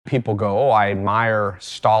people go, oh, I admire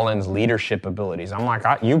Stalin's leadership abilities. I'm like,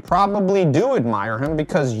 you probably do admire him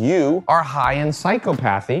because you are high in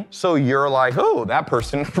psychopathy. So you're like, oh, that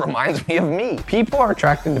person reminds me of me. People are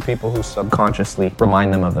attracted to people who subconsciously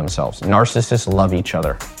remind them of themselves. Narcissists love each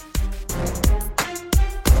other.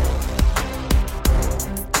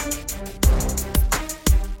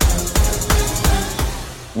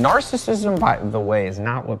 Narcissism, by the way, is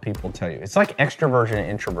not what people tell you. It's like extroversion and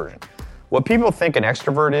introversion. What people think an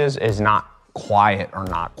extrovert is not quiet or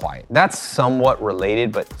not quiet. That's somewhat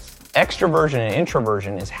related, but extroversion and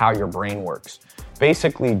introversion is how your brain works.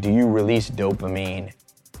 Basically, do you release dopamine,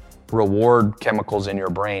 reward chemicals in your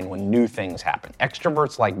brain when new things happen?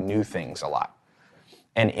 Extroverts like new things a lot.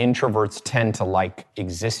 And introverts tend to like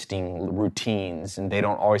existing routines, and they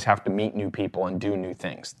don't always have to meet new people and do new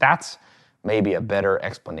things. That's maybe a better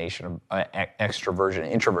explanation of extroversion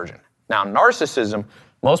and introversion. Now, narcissism,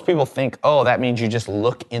 most people think, oh, that means you just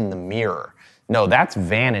look in the mirror. No, that's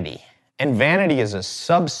vanity. And vanity is a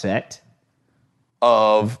subset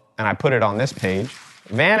of, and I put it on this page,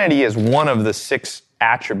 vanity is one of the 6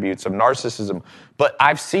 attributes of narcissism. But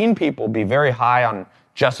I've seen people be very high on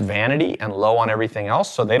just vanity and low on everything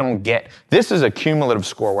else, so they don't get, this is a cumulative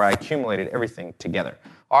score where I accumulated everything together.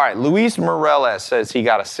 All right, Luis Morales says he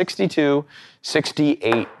got a 62,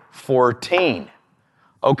 68, 14.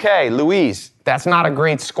 Okay, Luis, that's not a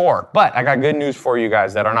great score, but I got good news for you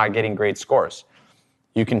guys that are not getting great scores.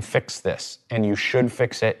 You can fix this, and you should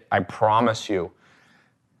fix it. I promise you.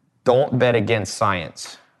 Don't bet against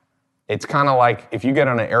science. It's kind of like if you get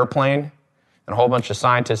on an airplane and a whole bunch of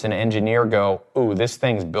scientists and an engineer go, ooh, this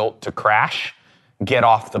thing's built to crash, get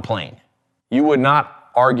off the plane. You would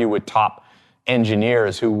not argue with top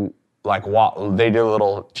engineers who they did a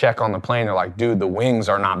little check on the plane. They're like, dude, the wings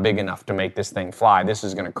are not big enough to make this thing fly. This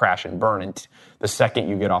is going to crash and burn the second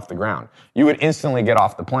you get off the ground. You would instantly get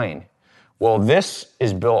off the plane. Well, this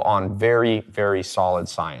is built on very, very solid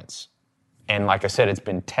science. And like I said, it's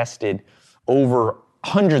been tested over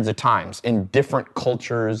hundreds of times in different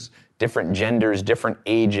cultures, different genders, different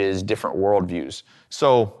ages, different worldviews.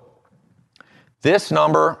 So this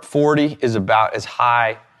number, 40, is about as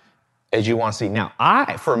high as you want to see. Now,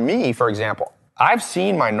 for me, for example, I've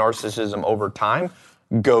seen my narcissism over time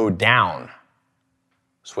go down,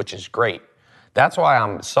 which is great. That's why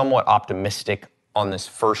I'm somewhat optimistic on this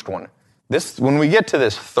first one. When we get to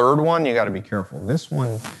this third one, you got to be careful. This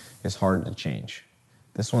one is hard to change.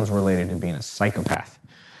 This one's related to being a psychopath.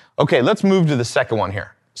 Okay, let's move to the second one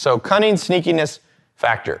here. So cunning, sneakiness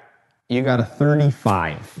factor. You got a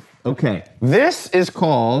 35. Okay, this is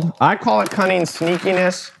called, I call it cunning,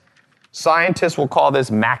 sneakiness. Scientists will call this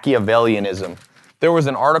Machiavellianism. There was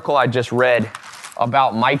an article I just read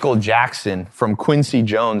about Michael Jackson from Quincy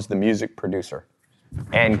Jones, the music producer.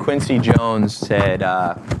 And Quincy Jones said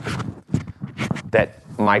that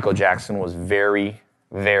Michael Jackson was very,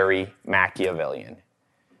 very Machiavellian.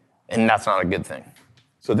 And that's not a good thing.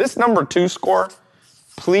 So this number 2 score,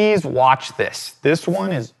 please watch this. This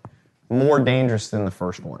one is more dangerous than the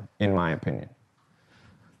first one, in my opinion.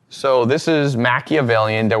 So this is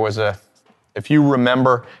Machiavellian. There was if you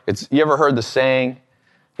remember, you ever heard the saying,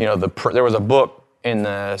 there was a book in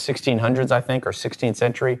the 1600s, I think, or 16th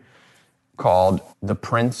century called The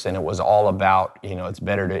Prince, and it was all about, is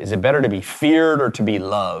it better to be feared or to be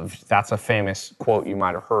loved? That's a famous quote you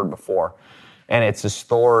might have heard before. And it's a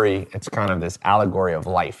story, it's kind of this allegory of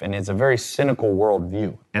life, and it's a very cynical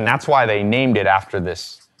worldview. And that's why they named it after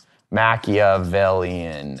this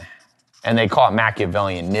Machiavellian. And they call it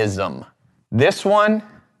Machiavellianism. This one,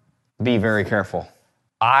 be very careful.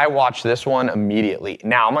 I watched this one immediately.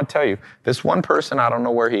 Now, I'm going to tell you, this one person, I don't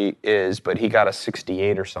know where he is, but he got a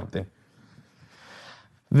 68 or something.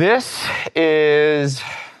 This is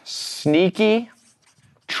sneaky,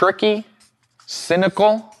 tricky,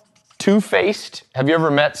 cynical, two-faced. Have you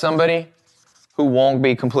ever met somebody who won't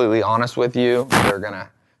be completely honest with you? They're going to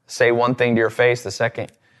say one thing to your face, the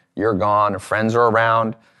second you're gone, or friends are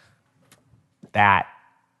around. That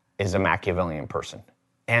is a Machiavellian person.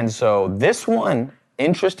 And so this one,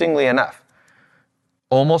 interestingly enough,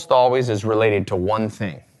 almost always is related to one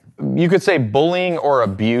thing. You could say bullying or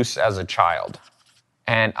abuse as a child.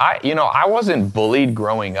 And I wasn't bullied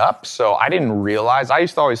growing up, so I didn't realize. I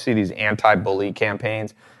used to always see these anti-bully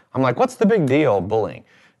campaigns. I'm like, what's the big deal, bullying?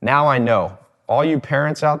 Now I know. All you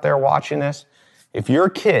parents out there watching this, if your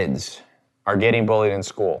kids are getting bullied in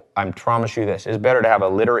school, I promise you this, it's better to have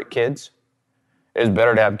illiterate kids. It's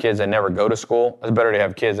better to have kids that never go to school. It's better to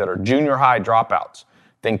have kids that are junior high dropouts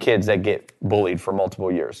than kids that get bullied for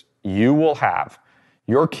multiple years.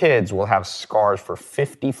 Your kids will have scars for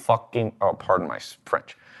 50 fucking, oh, pardon my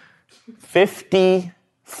French, 50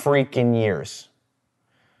 freaking years.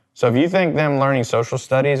 So if you think them learning social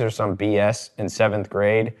studies or some BS in 7th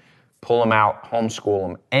grade, pull them out, homeschool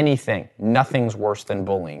them, anything, nothing's worse than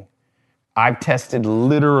bullying. I've tested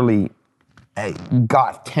literally,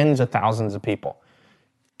 got tens of thousands of people.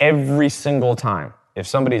 Every single time, if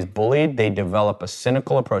somebody's bullied, they develop a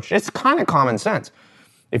cynical approach. It's kind of common sense.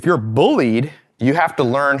 If you're bullied, you have to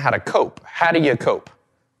learn how to cope. How do you cope?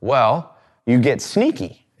 Well, you get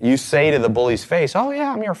sneaky. You say to the bully's face, oh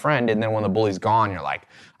yeah, I'm your friend. And then when the bully's gone, you're like,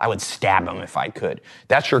 I would stab him if I could.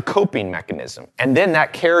 That's your coping mechanism. And then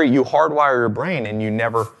you hardwire your brain and you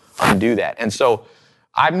never undo that. And so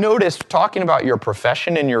I've noticed talking about your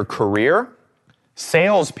profession and your career,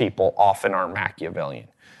 salespeople often are Machiavellian.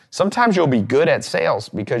 Sometimes you'll be good at sales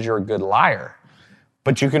because you're a good liar,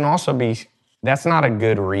 but you can also that's not a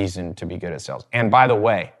good reason to be good at sales. And by the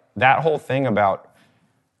way, that whole thing about,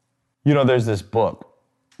 there's this book.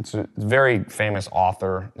 It's a very famous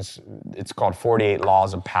author. It's called 48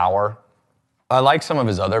 Laws of Power. I like some of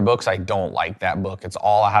his other books. I don't like that book. It's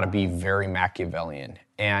all how to be very Machiavellian.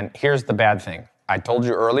 And here's the bad thing. I told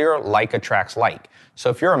you earlier, like attracts like. So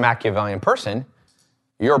if you're a Machiavellian person,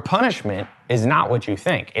 your punishment is not what you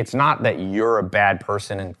think. It's not that you're a bad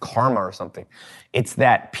person and karma or something. It's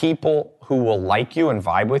that people who will like you and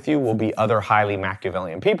vibe with you will be other highly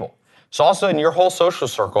Machiavellian people. So all of a sudden, your whole social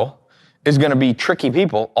circle is going to be tricky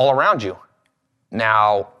people all around you.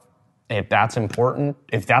 Now, if that's important,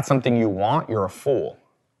 if that's something you want, you're a fool.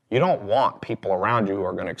 You don't want people around you who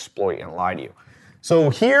are going to exploit and lie to you.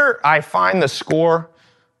 So here I find the score.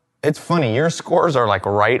 It's funny, your scores are like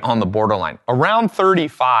right on the borderline. Around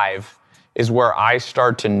 35 is where I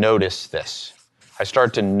start to notice this. I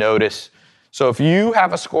start to notice. So if you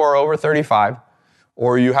have a score over 35,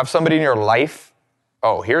 or you have somebody in your life,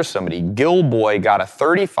 here's somebody. Gilboy got a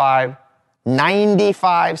 35,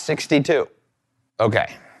 95, 62.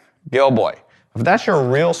 Okay, Gilboy. If that's your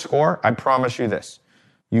real score, I promise you this.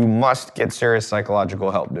 You must get serious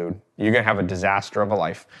psychological help, dude. You're going to have a disaster of a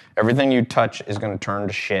life. Everything you touch is going to turn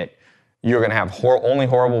to shit. You're going to have only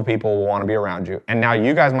horrible people will want to be around you. And now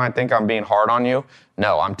you guys might think I'm being hard on you.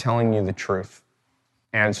 No, I'm telling you the truth.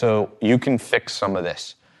 And so you can fix some of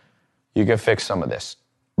this. You can fix some of this.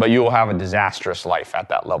 But you will have a disastrous life at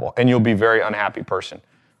that level. And you'll be a very unhappy person.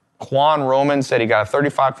 Quan Roman said he got a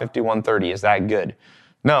 35, 51, 30. Is that good?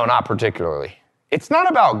 No, not particularly. It's not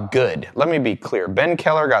about good. Let me be clear. Ben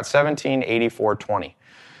Keller got 17, 84, 20.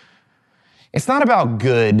 It's not about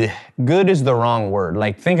good. Good is the wrong word.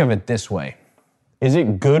 Like, think of it this way. Is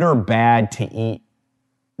it good or bad to eat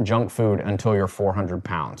junk food until you're 400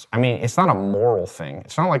 pounds? I mean, it's not a moral thing.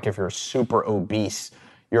 It's not like if you're super obese,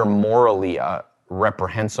 you're morally a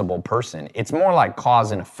reprehensible person. It's more like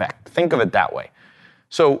cause and effect. Think of it that way.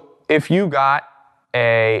 So if you got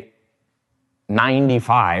a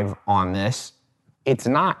 95 on this, it's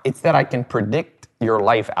that I can predict your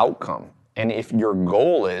life outcome. And if your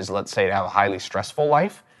goal is, let's say, to have a highly stressful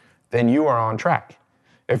life, then you are on track.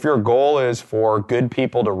 If your goal is for good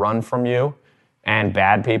people to run from you and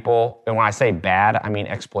bad people, and when I say bad, I mean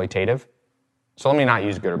exploitative. So let me not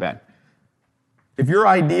use good or bad. If your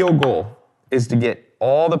ideal goal is to get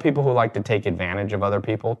all the people who like to take advantage of other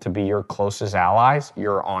people to be your closest allies,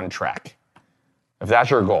 you're on track. If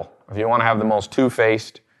that's your goal, if you want to have the most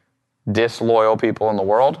two-faced, disloyal people in the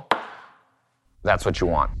world, that's what you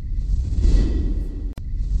want.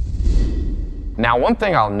 Now, one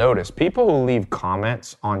thing I'll notice, people who leave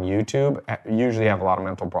comments on YouTube usually have a lot of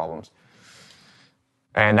mental problems.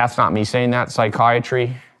 And that's not me saying that.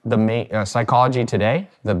 Psychiatry, Psychology Today,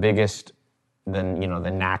 the biggest, the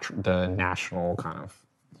national kind of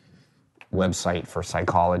website for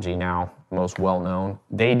psychology now, most well-known,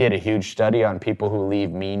 they did a huge study on people who leave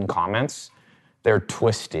mean comments. They're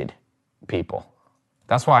twisted people.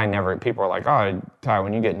 That's why people are like, oh, Ty,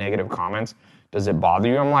 when you get negative comments, does it bother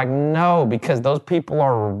you? I'm like, no, because those people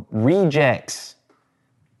are rejects.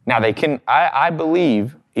 Now I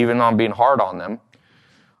believe, even though I'm being hard on them,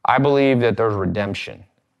 I believe that there's redemption,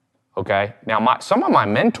 okay? Now, some of my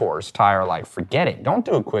mentors, Ty, are like, forget it. Don't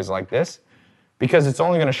do a quiz like this because it's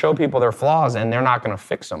only going to show people their flaws and they're not going to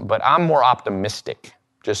fix them. But I'm more optimistic,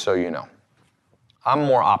 just so you know. I'm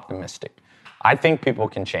more optimistic. I think people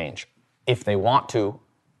can change if they want to,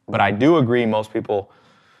 but I do agree most people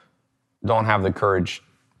don't have the courage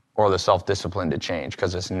or the self-discipline to change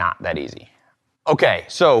because it's not that easy. Okay,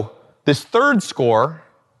 so this third score,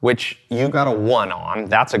 which you got a 1 on,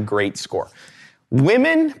 that's a great score.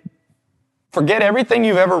 Women, forget everything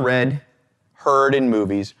you've ever read, heard in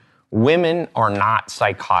movies. Women are not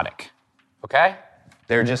psychotic, okay?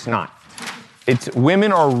 They're just not.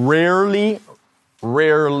 Women are rarely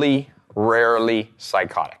rarely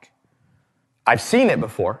psychotic. I've seen it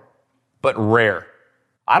before, but rare.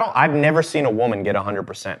 I've never seen a woman get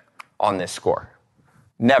 100% on this score.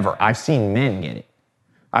 Never. I've seen men get it.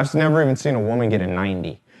 I've never even seen a woman get a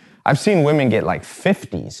 90. I've seen women get like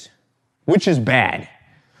 50s, which is bad.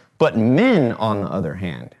 But men, on the other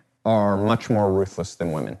hand, are much more ruthless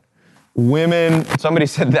than women. Women, somebody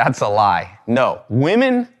said that's a lie. No,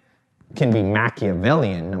 women can be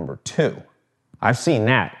Machiavellian, number 2. I've seen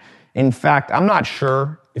that. In fact, I'm not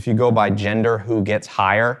sure if you go by gender who gets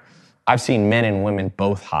higher. I've seen men and women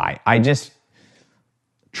both high.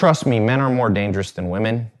 Trust me, men are more dangerous than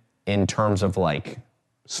women in terms of like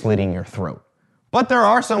slitting your throat. But there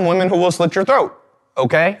are some women who will slit your throat,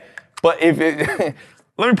 okay? But let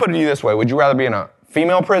me put it to you this way. Would you rather be in a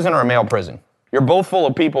female prison or a male prison? You're both full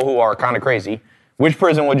of people who are kind of crazy. Which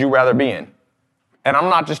prison would you rather be in? And I'm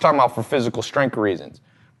not just talking about for physical strength reasons.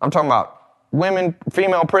 I'm talking about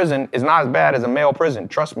female prison is not as bad as a male prison,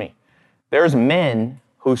 trust me. There's men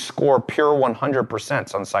who score pure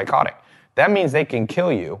 100% on psychotic. That means they can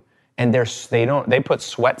kill you, and they put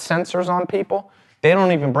sweat sensors on people. They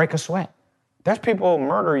don't even break a sweat. There's people who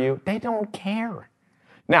murder you, they don't care.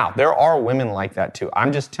 Now, there are women like that too.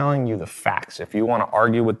 I'm just telling you the facts. If you want to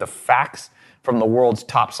argue with the facts from the world's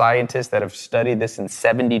top scientists that have studied this in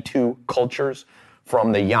 72 cultures,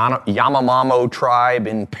 from the Yanomamo tribe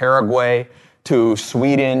in Paraguay to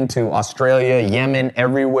Sweden to Australia, Yemen,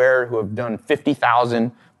 everywhere, who have done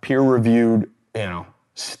 50,000 peer-reviewed,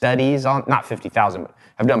 studies on, not 50,000, but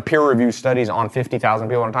have done peer-reviewed studies on 50,000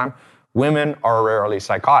 people at a time. Women are rarely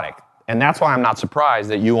psychotic. And that's why I'm not surprised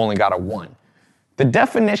that you only got a 1. The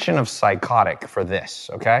definition of psychotic for this,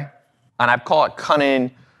 okay? And I call it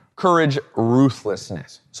cunning, courage,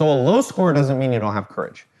 ruthlessness. So a low score doesn't mean you don't have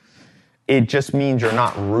courage. It just means you're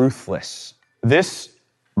not ruthless. This,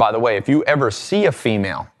 by the way, if you ever see a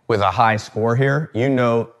female with a high score here, you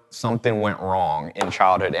know something went wrong in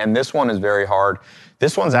childhood. And this one is very hard.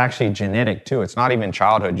 This one's actually genetic too. It's not even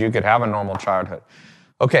childhood. You could have a normal childhood.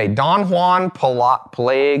 Okay, Don Juan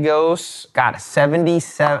Pelagos got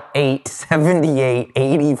 78, 78,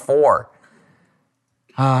 84.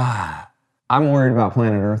 I'm worried about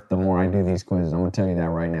planet Earth the more I do these quizzes. I'm going to tell you that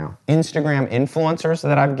right now. Instagram influencers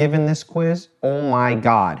that I've given this quiz, oh my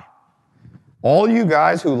God. All you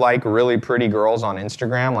guys who like really pretty girls on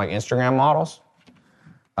Instagram, like Instagram models,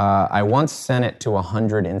 I once sent it to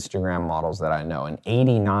 100 Instagram models that I know, and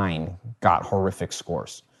 89 got horrific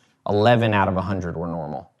scores. 11 out of 100 were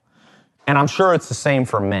normal. And I'm sure it's the same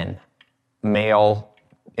for men, male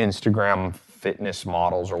Instagram fitness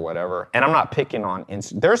models or whatever. And I'm not picking on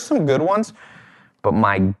there's some good ones, but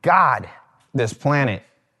my God, this planet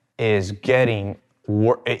is getting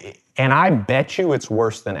and I bet you it's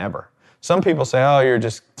worse than ever. Some people say, oh, you're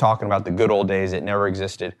just talking about the good old days. It never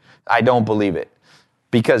existed. I don't believe it.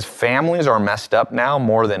 Because families are messed up now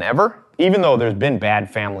more than ever, even though there's been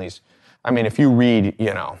bad families. I mean, if you read,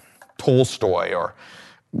 Tolstoy or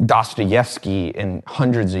Dostoevsky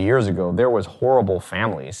hundreds of years ago, there was horrible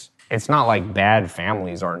families. It's not like bad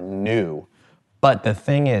families are new. But the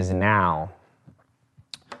thing is now,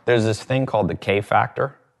 there's this thing called the K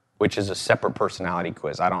factor, which is a separate personality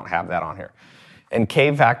quiz. I don't have that on here. And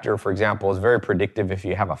K factor, for example, is very predictive if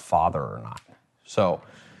you have a father or not. So,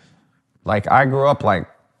 I grew up playing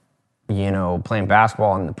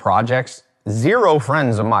basketball in the projects. 0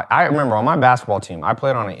 friends of mine. I remember on my basketball team, I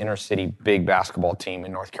played on an inner city big basketball team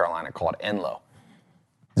in North Carolina called Enloe.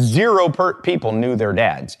 0 people knew their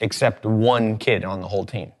dads except 1 kid on the whole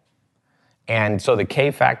team. And so the K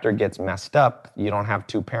factor gets messed up. You don't have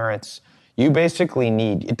 2 parents. You basically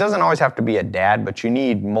it doesn't always have to be a dad, but you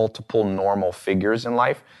need multiple normal figures in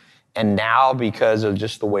life. And now, because of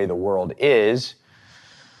just the way the world is,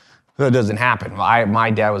 that doesn't happen. My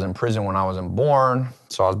dad was in prison when I wasn't born,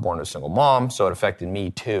 so I was born to a single mom, so it affected me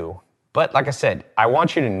too. But like I said, I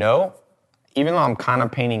want you to know, even though I'm kind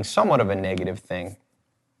of painting somewhat of a negative thing,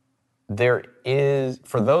 there is,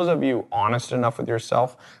 for those of you honest enough with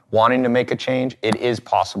yourself, wanting to make a change, it is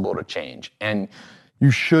possible to change. And you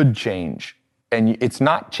should change. And it's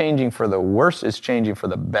not changing for the worse, it's changing for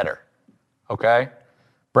the better. Okay?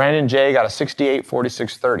 Brandon J got a 68,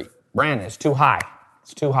 46, 30. Brandon, it's too high.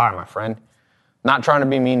 It's too high, my friend. Not trying to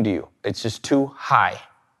be mean to you. It's just too high.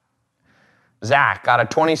 Zach got a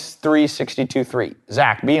 23, 62, 3.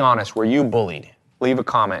 Zach, be honest. Were you bullied? Leave a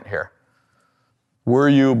comment here. Were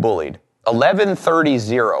you bullied?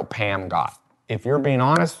 1130 Pam got. If you're being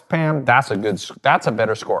honest, Pam, that's a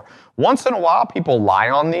better score. Once in a while, people lie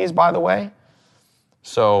on these, by the way.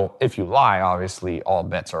 So if you lie, obviously, all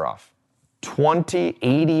bets are off. 20,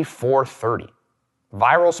 84, 30.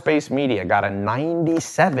 Viral Space Media got a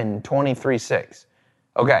 97.23.6.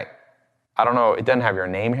 Okay, I don't know, it doesn't have your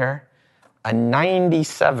name here. A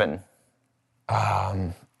 97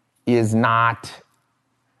 is not,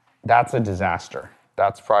 that's a disaster.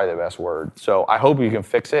 That's probably the best word. So I hope you can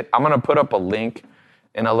fix it. I'm gonna put up a link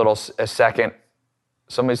in a second.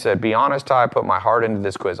 Somebody said, be honest, Ty, I put my heart into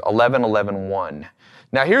this quiz. 11-11-1.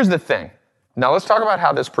 Now here's the thing. Now let's talk about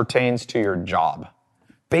how this pertains to your job.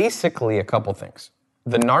 Basically a couple things.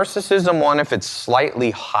 The narcissism one, if it's slightly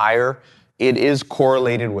higher, it is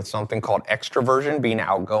correlated with something called extroversion, being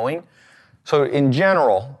outgoing. So in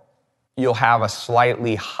general, you'll have a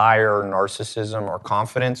slightly higher narcissism or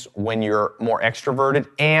confidence when you're more extroverted,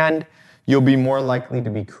 and you'll be more likely to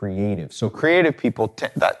be creative. So creative people,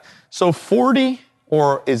 so 40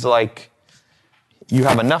 or is like, you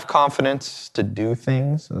have enough confidence to do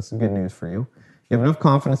things. So that's some good news for you. You have enough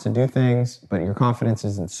confidence to do things, but your confidence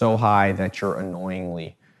isn't so high that you're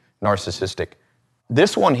annoyingly narcissistic.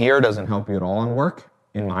 This one here doesn't help you at all in work,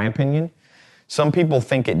 in my opinion. Some people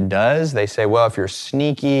think it does. They say, well, if you're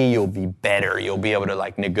sneaky, you'll be better. You'll be able to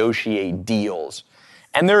like negotiate deals.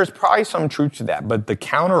 And there is probably some truth to that, but the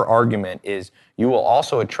counter argument is you will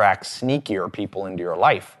also attract sneakier people into your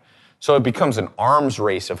life. So it becomes an arms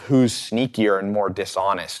race of who's sneakier and more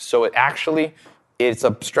dishonest. So it's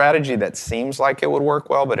a strategy that seems like it would work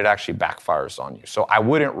well, but it actually backfires on you. So I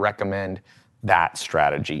wouldn't recommend that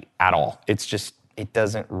strategy at all. It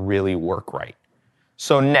doesn't really work right.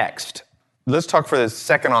 So next, let's talk for a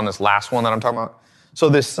second on this last one that I'm talking about. So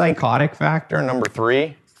this psychotic factor, number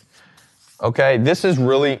 3, okay, this is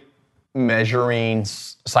really measuring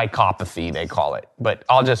psychopathy, they call it, but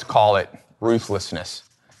I'll just call it ruthlessness,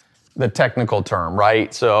 the technical term,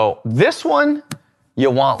 right? So this one, you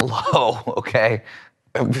want low, okay?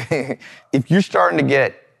 If you're starting to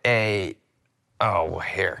get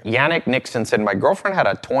Yannick Nixon said, my girlfriend had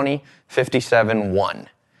a 20-57-1.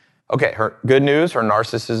 Okay, her good news, her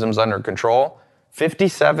narcissism's under control.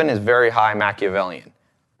 57 is very high Machiavellian.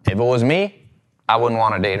 If it was me, I wouldn't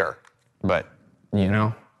want to date her. But,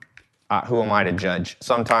 who am I to judge?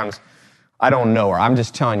 Sometimes I don't know her. I'm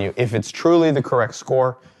just telling you, if it's truly the correct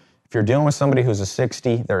score, if you're dealing with somebody who's a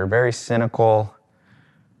 60, they're very cynical.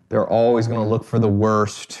 They're always going to look for the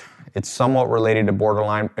worst. It's somewhat related to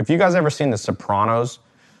borderline. If you guys ever seen The Sopranos,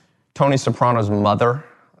 Tony Soprano's mother,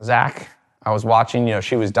 Zach, I was watching,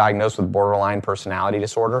 she was diagnosed with borderline personality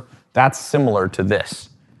disorder. That's similar to this.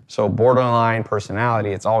 So borderline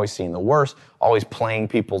personality, it's always seeing the worst, always playing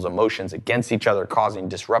people's emotions against each other, causing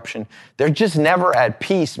disruption. They're just never at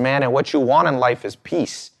peace, man. And what you want in life is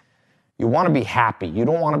peace. You want to be happy. You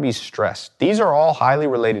don't want to be stressed. These are all highly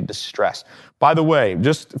related to stress. By the way,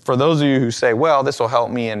 just for those of you who say, well, this will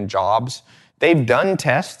help me in jobs, they've done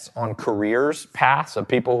tests on careers paths of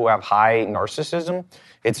people who have high narcissism.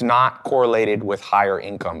 It's not correlated with higher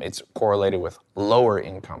income. It's correlated with lower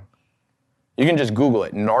income. You can just Google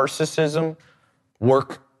it, narcissism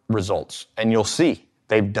work results, and you'll see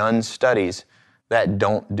they've done studies that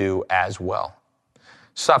don't do as well.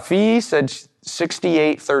 Safi said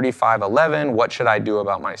 68-35-11. What should I do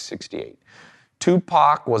about my 68?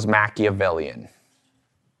 Tupac was Machiavellian.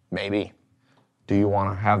 Maybe. Do you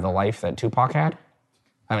want to have the life that Tupac had?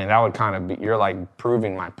 I mean, that would kind of be, you're like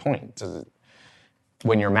proving my point.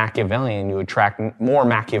 When you're Machiavellian, you attract more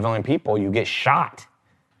Machiavellian people, you get shot.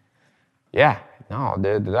 Yeah, no,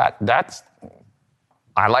 dude, that's,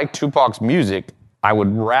 I like Tupac's music. I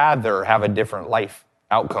would rather have a different life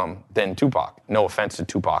outcome than Tupac. No offense to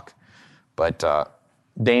Tupac. But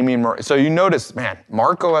so you notice, man,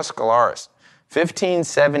 Marco Escalares,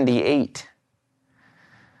 1578.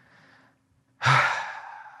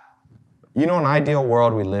 An ideal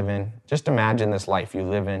world we live in. Just imagine this life you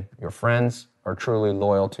live in. Your friends are truly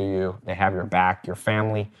loyal to you. They have your back. Your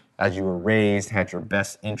family, as you were raised, had your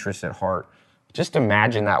best interests at heart. Just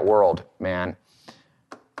imagine that world, man.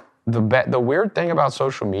 The weird thing about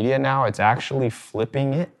social media now, it's actually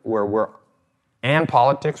flipping it and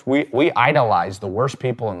politics, we idolize the worst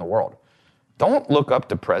people in the world. Don't look up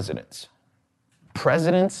to presidents.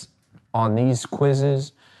 Presidents on these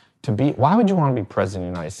quizzes, why would you want to be president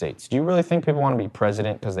of the United States? Do you really think people want to be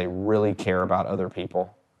president because they really care about other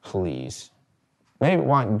people? Please. Maybe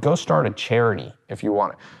go start a charity if you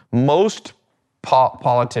want it. Most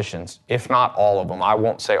politicians, if not all of them, I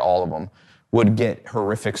won't say all of them, would get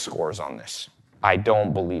horrific scores on this. I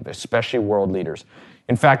don't believe it, especially world leaders.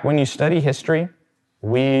 In fact, when you study history,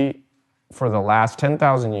 for the last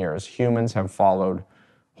 10,000 years, humans have followed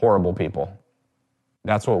horrible people.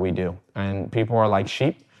 That's what we do. And people are like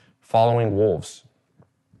sheep following wolves.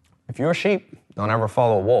 If you're a sheep, don't ever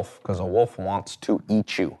follow a wolf because a wolf wants to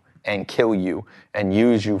eat you. and kill you and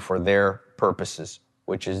use you for their purposes,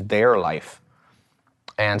 which is their life.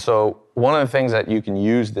 And so one of the things that you can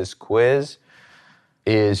use this quiz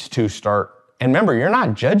is to start, and remember, you're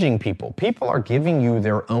not judging people. People are giving you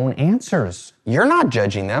their own answers. You're not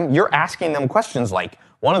judging them. You're asking them questions like,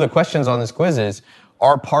 one of the questions on this quiz is,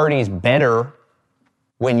 are parties better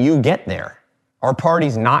when you get there? Are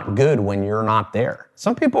parties not good when you're not there?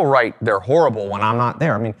 Some people write they're horrible when I'm not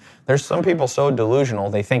there. I mean, there's some people so delusional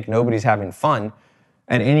they think nobody's having fun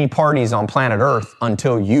at any parties on planet Earth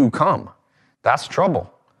until you come. That's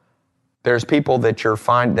trouble. There's people that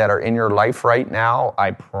that are in your life right now,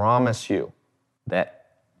 I promise you, that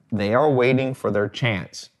they are waiting for their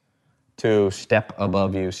chance to step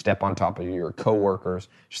above you, step on top of you, your coworkers.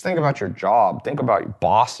 Just think about your job. Think about your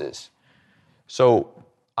bosses. So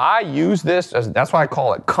I use this, that's why I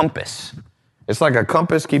call it compass. It's like a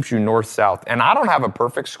compass keeps you north-south. And I don't have a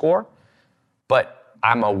perfect score, but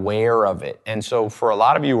I'm aware of it. And so for a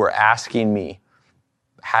lot of you who are asking me,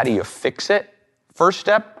 how do you fix it? First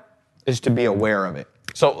step is to be aware of it.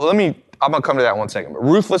 So I'm going to come to that in 1 second. But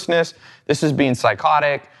ruthlessness, this is being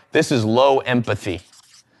psychotic. This is low empathy.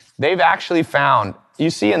 They've actually found, you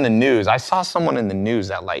see in the news, I saw someone in the news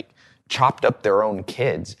that like chopped up their own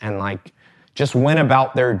kids and like just went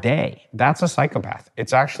about their day. That's a psychopath.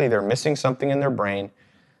 It's actually, they're missing something in their brain.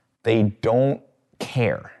 They don't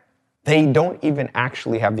care. They don't even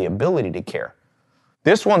actually have the ability to care.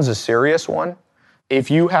 This one's a serious one.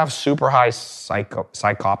 If you have super high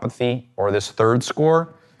psychopathy or this third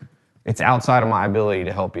score, it's outside of my ability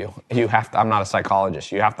to help you. I'm not a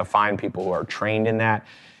psychologist. You have to find people who are trained in that.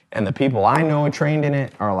 And the people I know are trained in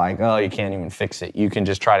it are like, oh, you can't even fix it. You can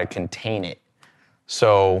just try to contain it.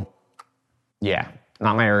 So, yeah,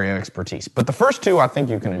 not my area of expertise. But the first two, I think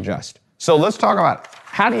you can adjust. So let's talk about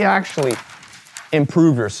how do you actually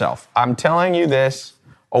improve yourself. I'm telling you this,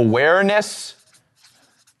 awareness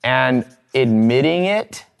and admitting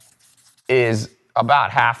it is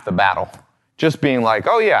about half the battle. Just being like,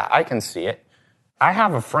 oh yeah, I can see it. I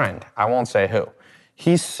have a friend, I won't say who.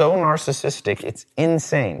 He's so narcissistic, it's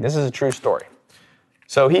insane. This is a true story.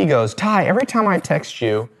 So he goes, Ty, every time I text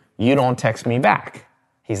you, you don't text me back.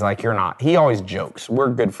 He's like, you're not. He always jokes. We're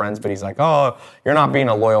good friends, but he's like, oh, you're not being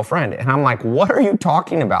a loyal friend. And I'm like, what are you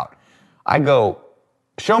talking about? I go,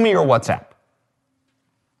 show me your WhatsApp.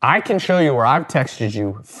 I can show you where I've texted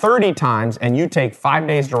you 30 times and you take 5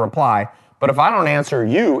 days to reply. But if I don't answer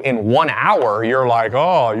you in 1 hour, you're like,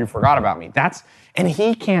 oh, you forgot about me. And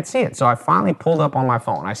he can't see it. So I finally pulled up on my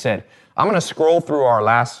phone. I said, I'm going to scroll through our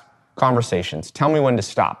last conversations. Tell me when to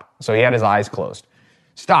stop. So he had his eyes closed.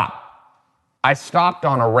 Stop. I stopped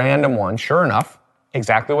on a random one. Sure enough,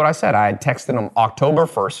 exactly what I said. I had texted him October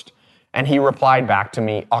 1st, and he replied back to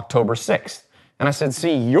me October 6th. And I said,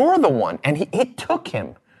 see, you're the one. And it took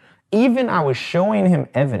him. Even I was showing him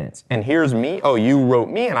evidence. And here's me. Oh, you wrote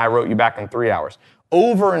me, and I wrote you back in 3 hours.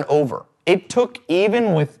 Over and over. It took,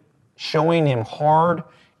 even with showing him hard,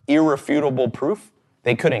 irrefutable proof,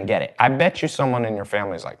 they couldn't get it. I bet you someone in your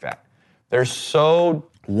family's like that. They're so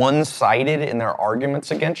one-sided in their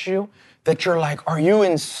arguments against you that you're like, are you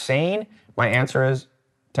insane? My answer is,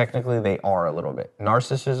 technically they are a little bit.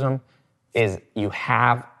 Narcissism is you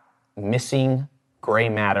have missing gray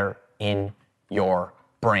matter in your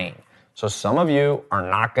brain. So some of you are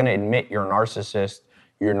not going to admit you're a narcissist.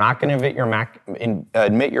 You're not going to admit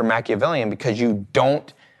you're Machiavellian because you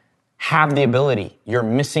don't have the ability. You're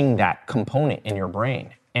missing that component in your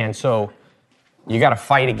brain. And so you got to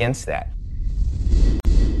fight against that.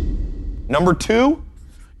 Number two,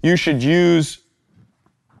 you should use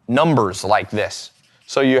numbers like this.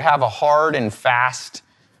 So you have a hard and fast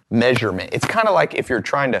measurement. It's kind of like if you're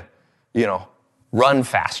trying to, run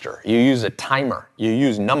faster. You use a timer. You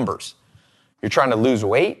use numbers. You're trying to lose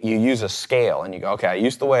weight. You use a scale. And you go, okay, I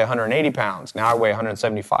used to weigh 180 pounds. Now I weigh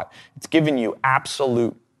 175. It's giving you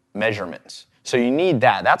absolute measurements. So you need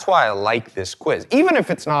that. That's why I like this quiz. Even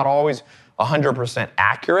if it's not always 100%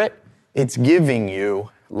 accurate, it's giving you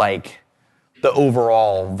like the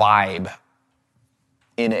overall vibe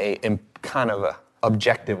in kind of a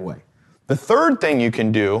objective way. The third thing you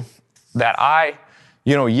can do that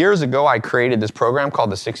years ago I created this program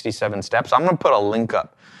called the 67 Steps. I'm going to put a link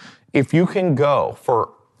up. If you can go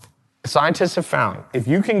scientists have found, if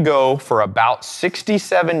you can go for about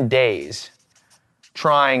 67 days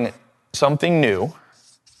trying something new,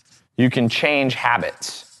 you can change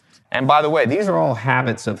habits. And by the way, these are all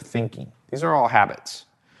habits of thinking. These are all habits.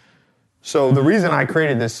 So the reason I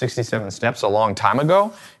created this 67 steps a long time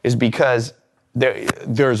ago is because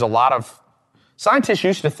there's a lot of, scientists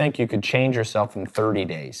used to think you could change yourself in 30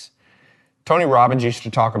 days. Tony Robbins used to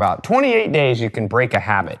talk about 28 days you can break a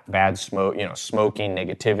habit. Bad smoke, smoking,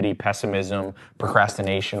 negativity, pessimism,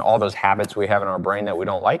 procrastination, all those habits we have in our brain that we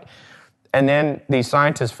don't like. And then these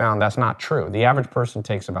scientists found that's not true. The average person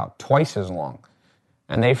takes about twice as long.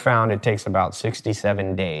 And they found it takes about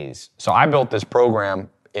 67 days. So I built this program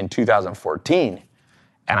in 2014,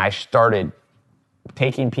 and I started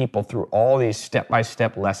taking people through all these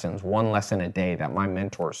step-by-step lessons, one lesson a day that my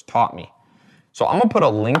mentors taught me. So I'm gonna put a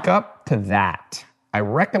link up to that. I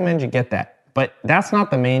recommend you get that, but that's not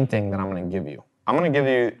the main thing that I'm gonna give you. I'm gonna give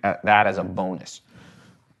you that as a bonus.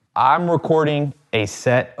 I'm recording a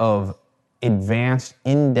set of advanced,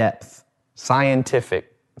 in-depth,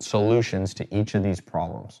 scientific solutions to each of these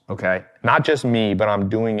problems, okay? Not just me, but I'm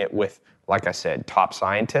doing it with, like I said, top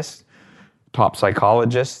scientists, top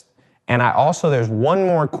psychologists, and there's one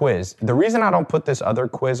more quiz. The reason I don't put this other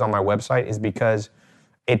quiz on my website is because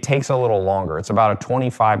it takes a little longer. It's about a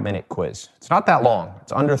 25-minute quiz. It's not that long.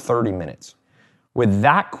 It's under 30 minutes. With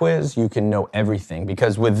that quiz, you can know everything,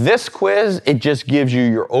 because with this quiz, it just gives you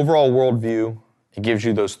your overall worldview. It gives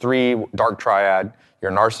you those 3 dark triad,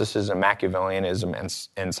 your narcissism, Machiavellianism,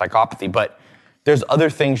 and psychopathy. But there's other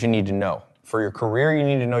things you need to know. For your career, you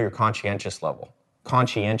need to know your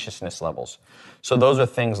conscientiousness levels. So those are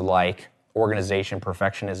things like organization,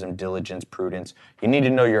 perfectionism, diligence, prudence. You need to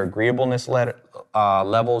know your agreeableness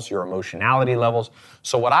levels, your emotionality levels.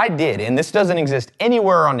 So what I did, and this doesn't exist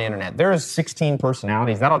anywhere on the internet, there's 16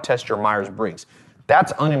 personalities. That'll test your Myers-Briggs.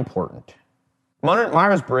 That's unimportant.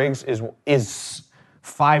 Myers-Briggs is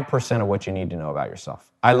 5% of what you need to know about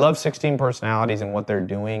yourself. I love 16 personalities and what they're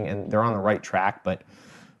doing, and they're on the right track, but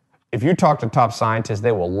if you talk to top scientists,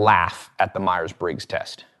 they will laugh at the Myers-Briggs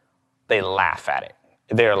test. They laugh at it.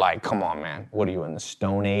 They're like, come on, man, what are you, in the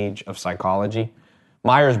Stone Age of psychology?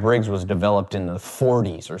 Myers-Briggs was developed in the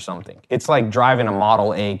 40s or something. It's like driving a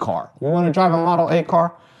Model A car. You want to drive a Model A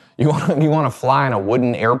car? You want to fly in a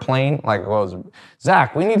wooden airplane? Like,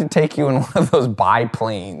 Zach, we need to take you in one of those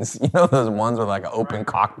biplanes. You know, those ones with like an open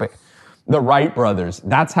cockpit. The Wright brothers.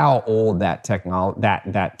 That's how old that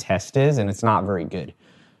test is, and it's not very good.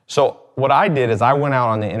 So what I did is I went out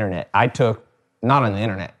on the internet.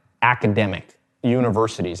 Academic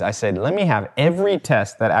universities. I said, let me have every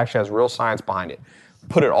test that actually has real science behind it.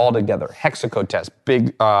 Put it all together. Hexaco test,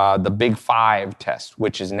 the Big Five test,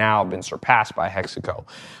 which has now been surpassed by Hexaco.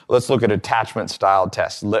 Let's look at attachment style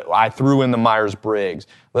tests. I threw in the Myers-Briggs.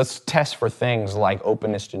 Let's test for things like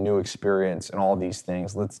openness to new experience and all these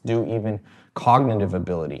things. Let's do even cognitive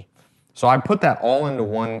ability. So I put that all into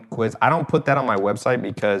one quiz. I don't put that on my website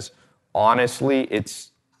because honestly, it's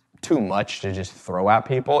too much to just throw at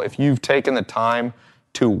people. If you've taken the time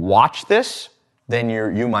to watch this, then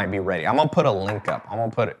you might be ready. I'm gonna put a link up. I'm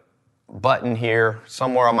gonna put a button here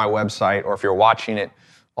somewhere on my website, or if you're watching it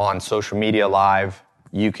on social media live,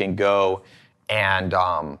 you can go and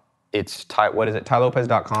it's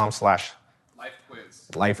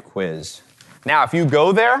tailopez.com/life quiz. Now, if you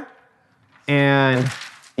go there and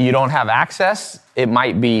you don't have access, it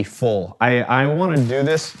might be full. I want to do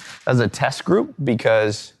this as a test group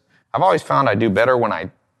because I've always found I do better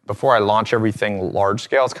before I launch everything large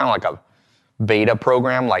scale. It's kind of like a beta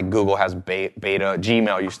program, like Google has beta,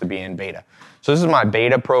 Gmail used to be in beta. So this is my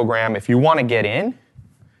beta program. If you want to get in,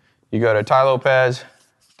 you go to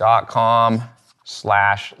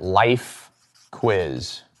tailopez.com/life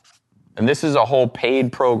quiz. And this is a whole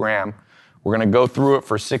paid program. We're going to go through it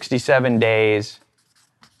for 67 days.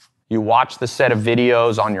 You watch the set of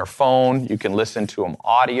videos on your phone. You can listen to them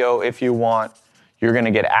audio if you want. You're going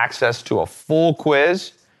to get access to a full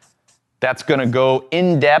quiz that's going to go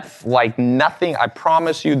in depth like nothing. I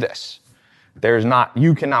promise you this.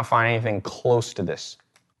 You cannot find anything close to this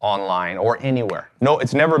online or anywhere. No,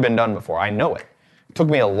 it's never been done before. I know it. It took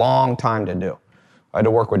me a long time to do. I had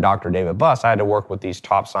to work with Dr. David Buss. I had to work with these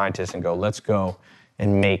top scientists and go, let's go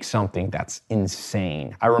and make something that's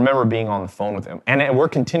insane. I remember being on the phone with him, and we're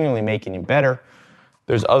continually making it better.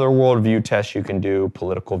 There's other worldview tests you can do,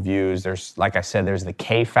 political views. Like I said, there's the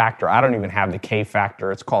K factor. I don't even have the K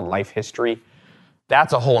factor. It's called life history.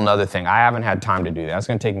 That's a whole nother thing. I haven't had time to do that. It's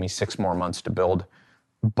going to take me 6 more months to build.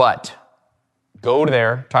 But go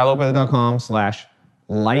there,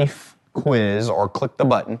 tailopez.com/life quiz, or click the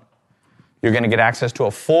button. You're going to get access to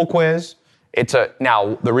a full quiz.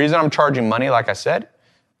 Now, the reason I'm charging money, like I said,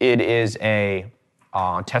 it is a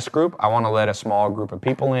test group. I want to let a small group of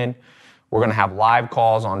people in. We're going to have live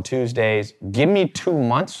calls on Tuesdays. Give me 2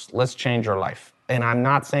 months. Let's change your life. And I'm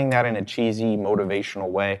not saying that in a cheesy, motivational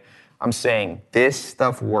way. I'm saying this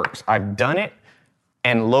stuff works. I've done it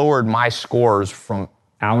and lowered my scores from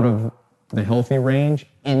out of the healthy range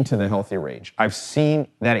into the healthy range. I've seen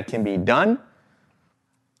that it can be done.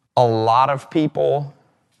 A lot of people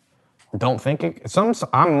don't think it.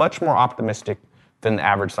 I'm much more optimistic than the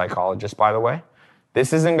average psychologist, by the way.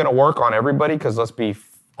 This isn't going to work on everybody because let's be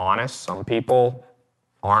honest, some people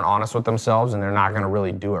aren't honest with themselves and they're not going to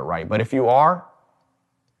really do it right. But if you are,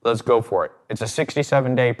 let's go for it. It's a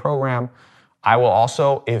 67-day program. I will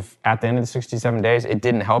also, if at the end of the 67 days it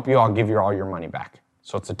didn't help you, I'll give you all your money back.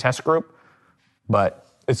 So it's a test group, but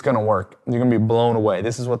it's going to work. You're going to be blown away.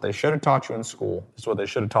 This is what they should have taught you in school. This is what they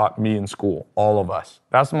should have taught me in school, all of us.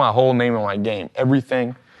 That's my whole name of my game.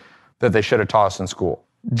 Everything that they should have taught us in school.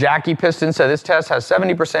 Jackie Piston said this test has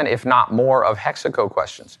 70%, if not more, of Hexaco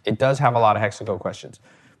questions. It does have a lot of Hexaco questions.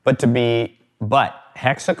 But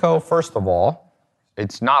Hexaco, first of all,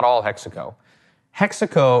 it's not all Hexaco.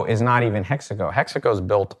 Hexaco is not even Hexaco. Hexaco is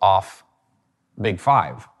built off Big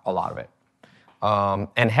Five, a lot of it.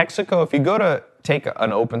 And Hexaco, if you go to take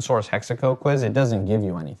an open source Hexaco quiz, it doesn't give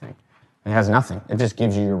you anything. It has nothing. It just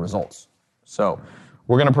gives you your results. So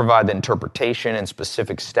we're going to provide the interpretation and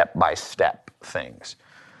specific step-by-step things.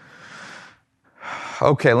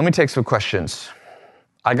 Okay, let me take some questions.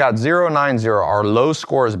 I got 090. Are low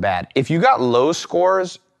scores bad? If you got low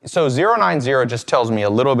scores, so 090 just tells me a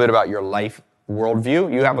little bit about your life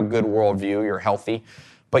worldview. You have a good worldview, you're healthy,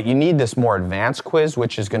 but you need this more advanced quiz,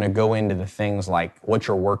 which is going to go into the things like what's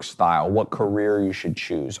your work style, what career you should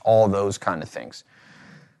choose, all those kind of things.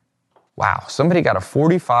 Wow, somebody got a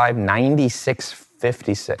 45, 96,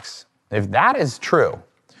 56. If that is true,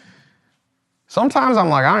 sometimes I'm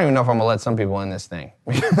like, I don't even know if I'm going to let some people in this thing.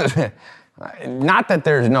 Not that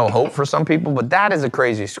there's no hope for some people, but that is a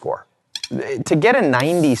crazy score. To get a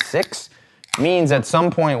 96 means at some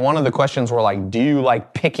point one of the questions were like, do you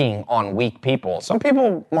like picking on weak people? Some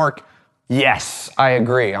people mark, yes, I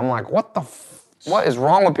agree. I'm like, what is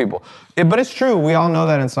wrong with people? But it's true. We all know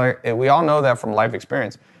that we all know that from life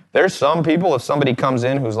experience. There's some people, if somebody comes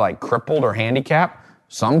in who's like crippled or handicapped,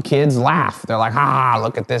 some kids laugh. They're like,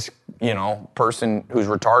 look at this, person who's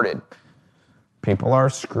retarded. People are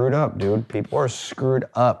screwed up, dude. People are screwed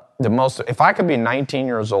up. If I could be 19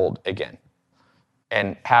 years old again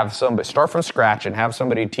and have somebody start from scratch and have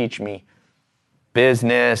somebody teach me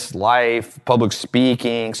business, life, public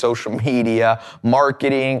speaking, social media,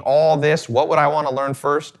 marketing, all this, what would I want to learn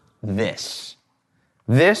first? This.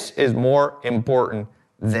 This is more important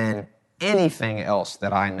than anything else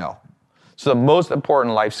that I know. So the most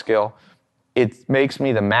important life skill, it makes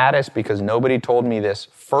me the maddest because nobody told me this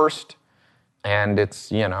first. And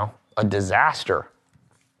it's, a disaster.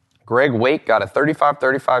 Greg Wake got a 35,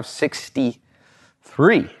 35,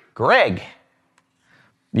 63. Greg,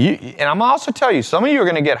 and I'm also tell you, some of you are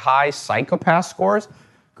going to get high psychopath scores.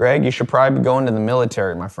 Greg, you should probably go into the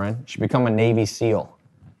military, my friend. You should become a Navy SEAL,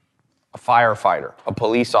 a firefighter, a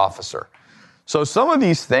police officer. So some of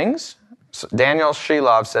these things, Daniel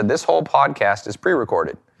Shilov said, this whole podcast is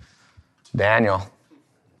pre-recorded. Daniel's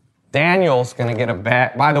going to get a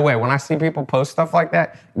bad... By the way, when I see people post stuff like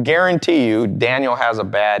that, guarantee you Daniel has a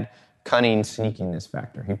bad cunning sneakiness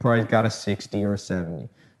factor. He probably got a 60 or a 70.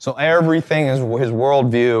 So everything is... His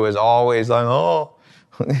worldview is always like,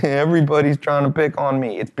 everybody's trying to pick on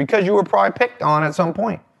me. It's because you were probably picked on at some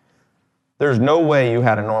point. There's no way you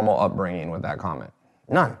had a normal upbringing with that comment.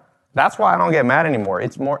 None. That's why I don't get mad anymore.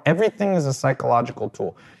 It's more... Everything is a psychological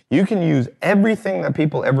tool. You can use everything that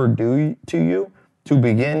people ever do to you to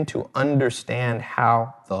begin to understand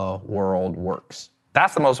how the world works.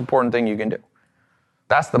 That's the most important thing you can do.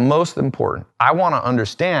 That's the most important. I want to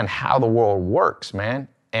understand how the world works, man.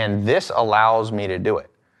 And this allows me to do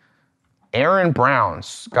it. Aaron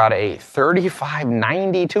Brown's got a 35,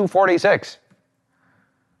 92, 46.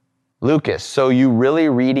 Lucas, so you really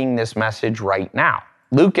reading this message right now?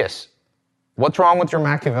 Lucas, what's wrong with your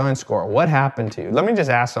Machiavellian score? What happened to you? Let me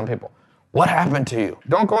just ask some people. What happened to you?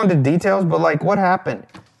 Don't go into details, but what happened?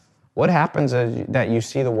 What happens that you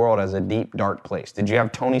see the world as a deep, dark place? Did you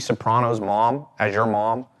have Tony Soprano's mom as your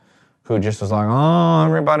mom who just was like,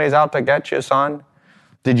 everybody's out to get you, son?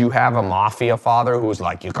 Did you have a mafia father who was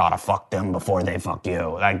like, you gotta fuck them before they fuck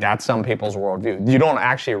you? That's some people's worldview. You don't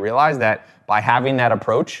actually realize that by having that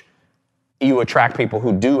approach, you attract people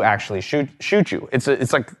who do actually shoot you.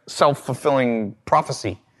 It's like self-fulfilling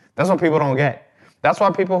prophecy. That's what people don't get. That's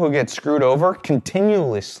why people who get screwed over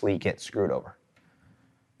continuously get screwed over.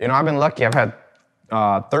 I've been lucky. I've had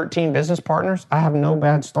 13 business partners. I have no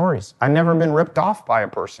bad stories. I've never been ripped off by a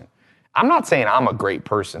person. I'm not saying I'm a great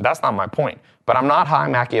person. That's not my point. But I'm not high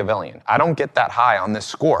Machiavellian. I don't get that high on this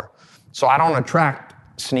score. So I don't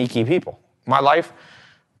attract sneaky people. My life,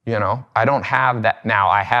 I don't have that. Now,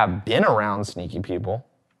 I have been around sneaky people.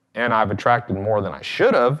 and I've attracted more than I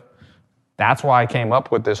should have. That's why I came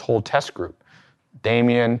up with this whole test group.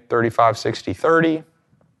 Damien, 35, 60, 30.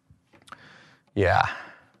 Yeah.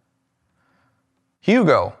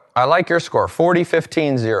 Hugo, I like your score, 40,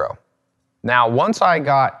 15, 0. Now,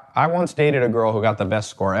 I once dated a girl who got the best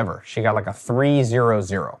score ever. She got like a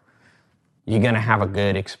 300. You're going to have a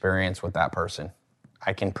good experience with that person.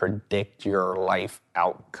 I can predict your life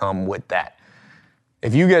outcome with that.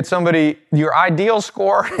 If you get somebody, your ideal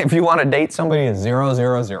score, if you want to date somebody, is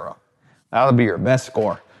 000. That'll be your best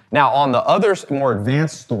score. Now, on the other more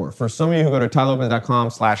advanced score, for some of you who go to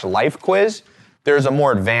tailopez.com/life quiz, there's a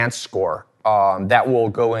more advanced score that will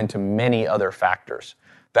go into many other factors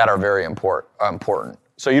that are very important.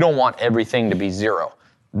 So you don't want everything to be 0.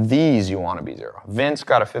 These you want to be 0. Vince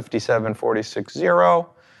got a 57, 46, 0.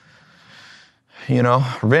 You know,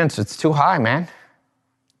 Vince, it's too high, man.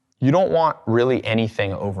 You don't want really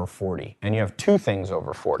anything over 40, and you have 2 things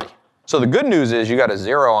over 40. So the good news is you got a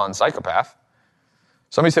 0 on psychopath.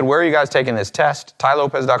 Somebody said, where are you guys taking this test?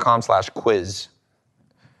 tailopez.com/quiz.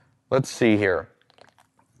 Let's see here.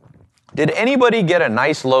 Did anybody get a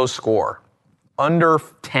nice low score? Under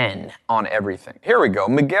 10 on everything. Here we go.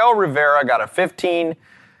 Miguel Rivera got a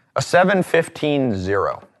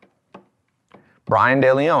 7-15-0. Brian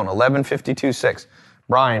De Leon, 11-52-6.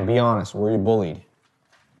 Brian, be honest, were you bullied?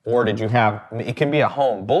 Or did you have, it can be at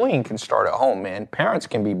home. Bullying can start at home, man. Parents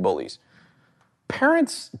can be bullies.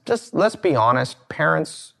 Parents, just let's be honest,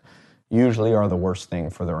 parents usually are the worst thing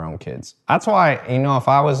for their own kids. That's why, you know, if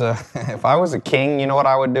I was a king, you know what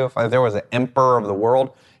I would do? If there was an emperor of the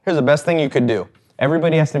world, here's the best thing you could do.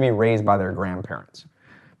 Everybody has to be raised by their grandparents.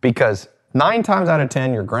 Because 9 times out of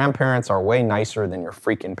 10, your grandparents are way nicer than your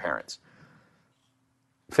freaking parents.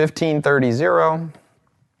 15-30-0.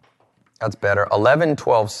 That's better.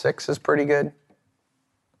 11-12-6 is pretty good.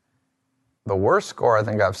 The worst score I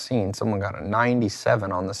think I've seen, someone got a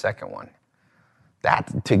 97 on the second one.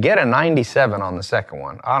 To get a 97 on the second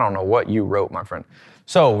one, I don't know what you wrote, my friend.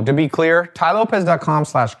 So, to be clear,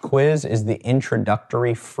 tailopez.com/quiz is the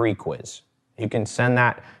introductory free quiz. You can send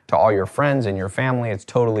that to all your friends and your family. It's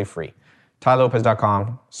totally free.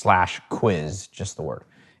 tailopez.com/quiz, just the word.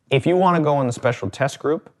 If you want to go in the special test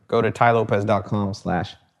group, go to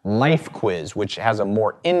tailopez.com/life quiz, which has a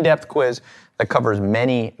more in-depth quiz that covers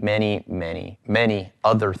many, many, many, many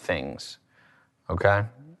other things. Okay?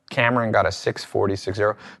 Cameron got a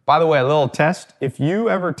 640-60. By the way, a little test. If you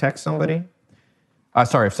ever text somebody,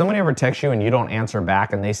 if somebody ever texts you and you don't answer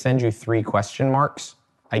back and they send you 3 question marks,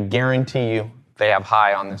 I guarantee you they have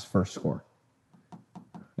high on this first score.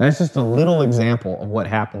 That's just a little example of what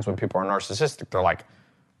happens when people are narcissistic. They're like,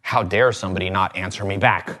 how dare somebody not answer me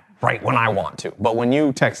back right when I want to? But when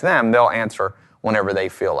you text them, they'll answer whenever they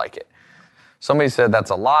feel like it. Somebody said, that's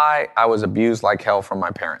a lie. I was abused like hell from my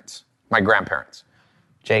grandparents.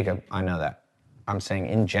 Jacob, I know that. I'm saying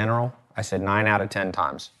in general, I said 9 out of 10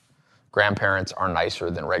 times. Grandparents are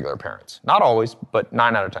nicer than regular parents. Not always, but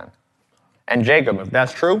 9 out of 10. And Jacob, if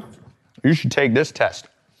that's true, you should take this test.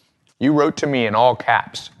 You wrote to me in all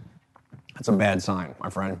caps. That's a bad sign,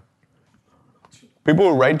 my friend. People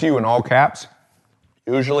who write to you in all caps,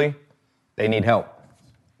 usually they need help.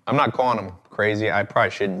 I'm not calling them crazy. I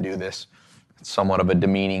probably shouldn't do this. It's somewhat of a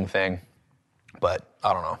demeaning thing, but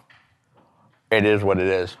I don't know. It is what it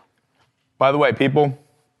is. By the way, people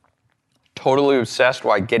totally obsessed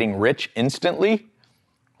by getting rich instantly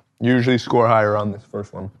usually score higher on this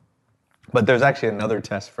first one. But there's actually another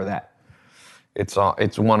test for that. It's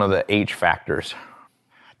one of the H factors.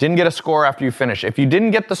 Didn't get a score after you finish. If you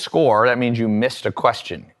didn't get the score, that means you missed a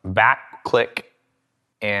question. Back click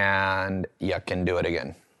and you can do it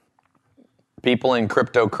again. People in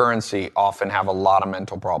cryptocurrency often have a lot of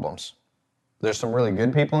mental problems. There's some really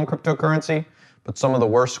good people in cryptocurrency, but some of the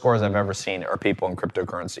worst scores I've ever seen are people in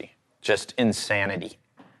cryptocurrency. Just insanity.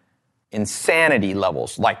 Insanity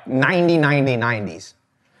levels, like 90s.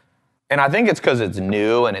 And I think it's because it's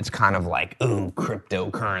new and it's kind of like, ooh,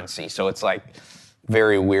 cryptocurrency. So it's like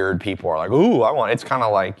very weird people are like, ooh, it's kind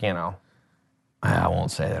of like, you know, I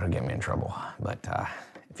won't say that'll get me in trouble. But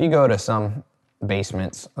if you go to some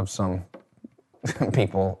basements of some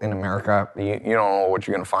people in America, you don't know what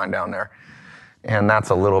you're going to find down there. And that's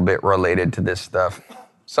a little bit related to this stuff.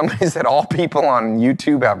 Somebody said all people on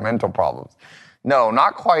YouTube have mental problems. No,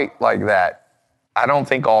 not quite like that. I don't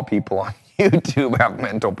think all people on YouTube have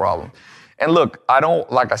mental problems. And look,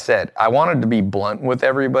 like I said, I wanted to be blunt with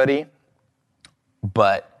everybody,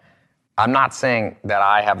 but I'm not saying that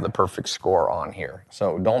I have the perfect score on here.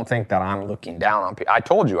 So don't think that I'm looking down on people. I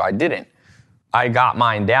told you I didn't. I got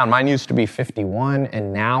mine down. Mine used to be 51,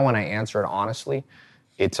 and now when I answer it honestly,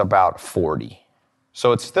 it's about 40.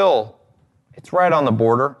 So it's right on the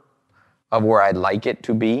border of where I'd like it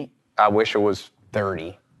to be. I wish it was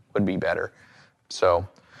 30 would be better. So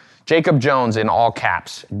Jacob Jones in all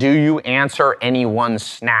caps. Do you answer any one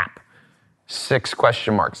snap? 6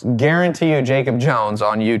 question marks. Guarantee you Jacob Jones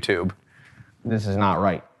on YouTube. This is not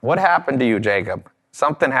right. What happened to you, Jacob?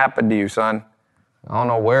 Something happened to you, son. I don't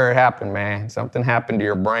know where it happened, man. Something happened to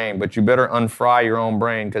your brain, but you better unfry your own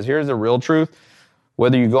brain, because here's the real truth.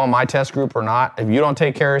 Whether you go in my test group or not, if you don't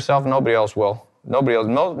take care of yourself, nobody else will. Nobody else,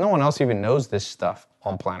 no one else even knows this stuff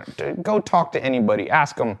on planet. Go talk to anybody.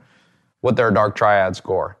 Ask them what their dark triad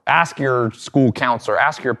score. Ask your school counselor.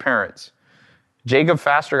 Ask your parents. Jacob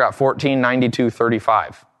Faster got 14, 92,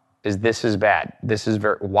 35. This is bad.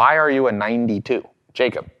 Why are you a 92?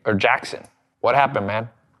 Jacob, or Jackson, what happened, man?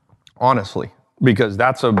 Honestly, because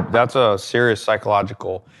that's a serious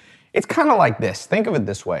psychological, it's kind of like this. Think of it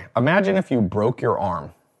this way. Imagine if you broke your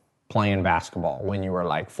arm playing basketball when you were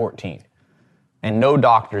like 14 and no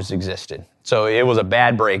doctors existed. So it was a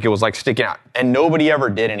bad break. It was like sticking out and nobody ever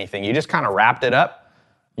did anything. You just kind of wrapped it up.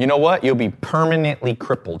 You know what? You'll be permanently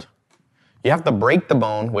crippled. You have to break the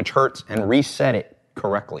bone, which hurts, and reset it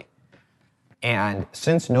correctly. And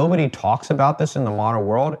since nobody talks about this in the modern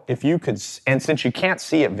world, and since you can't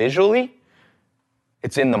see it visually,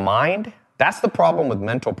 it's in the mind. That's the problem with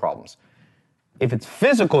mental problems. If it's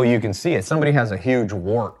physical, you can see it. Somebody has a huge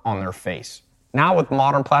wart on their face. Now with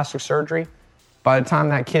modern plastic surgery, by the time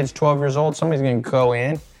that kid's 12 years old, somebody's gonna go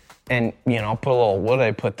in and, put a little, what do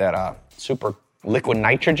they put that, super liquid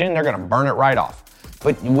nitrogen? They're gonna burn it right off.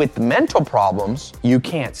 But with mental problems, you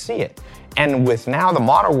can't see it. And with now the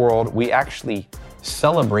modern world, we actually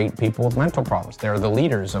celebrate people with mental problems. They're the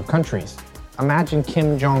leaders of countries. Imagine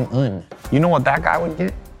Kim Jong-un. You know what that guy would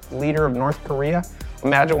get? Leader of North Korea?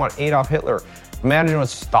 Imagine what Adolf Hitler, imagine what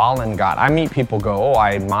Stalin got. I meet people go,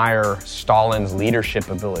 I admire Stalin's leadership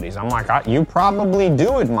abilities. I'm like, you probably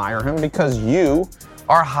do admire him because you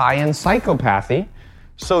are high in psychopathy.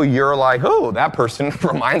 So you're like, oh, that person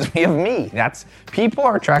reminds me of me. People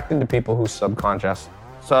are attracted to people who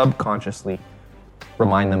subconsciously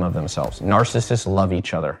remind them of themselves. Narcissists love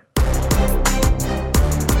each other.